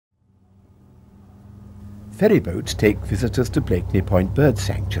Ferryboats take visitors to Blakeney Point Bird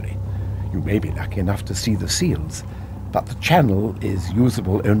Sanctuary. You may be lucky enough to see the seals, but the channel is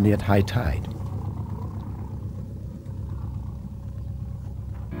usable only at high tide.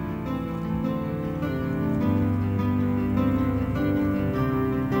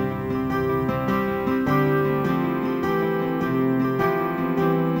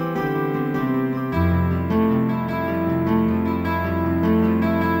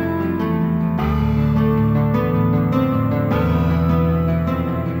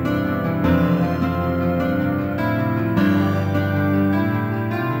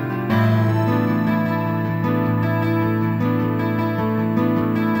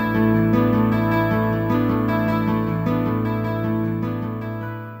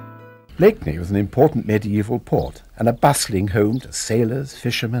 Blakeney was an important medieval port and a bustling home to sailors,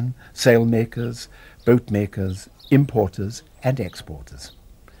 fishermen, sailmakers, boatmakers, importers and exporters.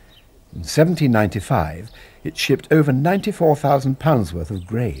 In 1795 it shipped over £94,000 worth of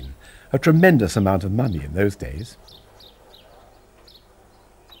grain, a tremendous amount of money in those days.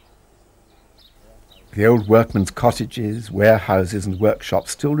 The old workmen's cottages, warehouses and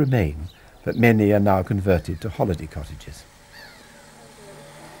workshops still remain, but many are now converted to holiday cottages.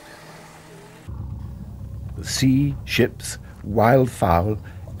 The sea, ships, wild fowl,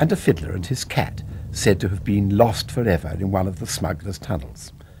 and a fiddler and his cat said to have been lost forever in one of the smugglers'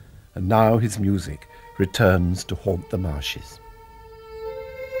 tunnels. And now his music returns to haunt the marshes.